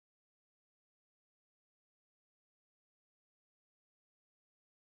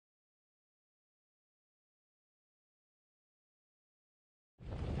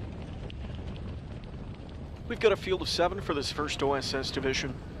We've got a field of 7 for this first OSS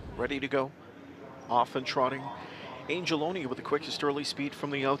division. Ready to go. Off and trotting. Angelonia with the quickest early speed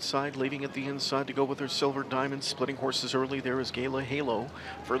from the outside, leaving at the inside to go with her Silver Diamond. Splitting horses early there is Gala Halo.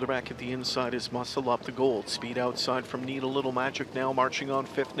 Further back at the inside is Muscle Up the Gold. Speed outside from Need a Little Magic now, marching on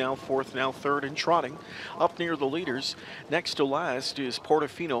 5th now, 4th now, 3rd, and trotting. Up near the leaders, next to last is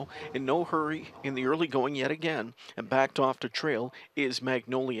Portofino, in no hurry in the early going yet again, and backed off to trail is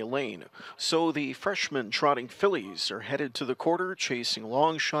Magnolia Lane. So the freshman trotting fillies are headed to the quarter, chasing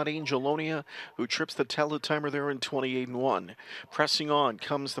long shot Angelonia, who trips the teletimer there in 28-1. Pressing on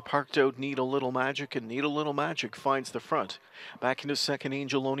comes the parked out Need a Little Magic, and Need a Little Magic finds the front. Back into second,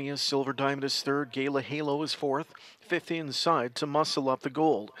 Angelonia. Silver Diamond is third. Gala Halo is fourth. Fifth inside to Muscle Up the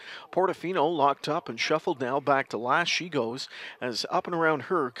Gold. Portofino locked up and shuffled now. Back to last she goes, as up and around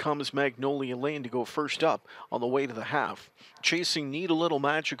her comes Magnolia Lane to go first up on the way to the half. Chasing Need a Little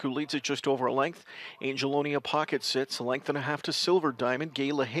Magic, who leads it just over a length. Angelonia pocket sits a length and a half to Silver Diamond.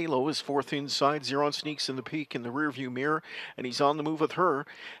 Gala Halo is fourth inside. Zeron sneaks in the peak in the rearview mirror, and he's on the move with her.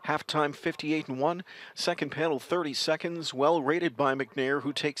 Halftime 58-1. Second panel 30 seconds. Well rated by McNair,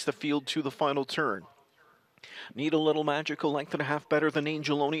 who takes the field to the final turn. Need a Little Magic, a length and a half better than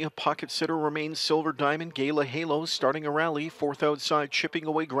Angelonia. Pocket sitter remains Silver Diamond. Gala Halo starting a rally. Fourth outside, chipping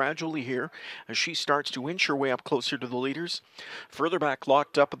away gradually here as she starts to inch her way up closer to the leaders. Further back,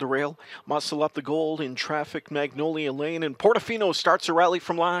 locked up at the rail. Muscle Up the Gold in traffic, Magnolia Lane. And Portofino starts a rally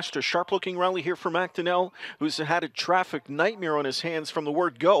from last. A sharp-looking rally here for McDonnell, who's had a traffic nightmare on his hands from the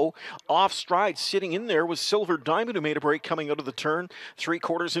word go. Off stride, sitting in there was Silver Diamond, who made a break coming out of the turn.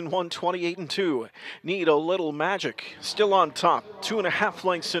 3/4 in 1, 28-2. Need a Little Magic still on top, 2.5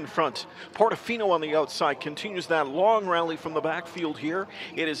 lengths in front. Portofino on the outside continues that long rally from the backfield here.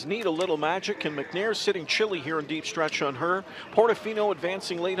 It is Need a Little Magic, and McNair sitting chilly here in deep stretch on her. Portofino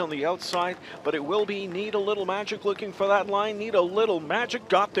advancing late on the outside, but it will be Need a Little Magic looking for that line. Need a Little Magic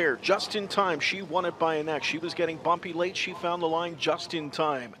got there just in time. She won it by a neck. She was getting bumpy late. She found the line just in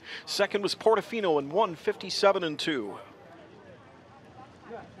time. Second was Portofino in 1:57-2.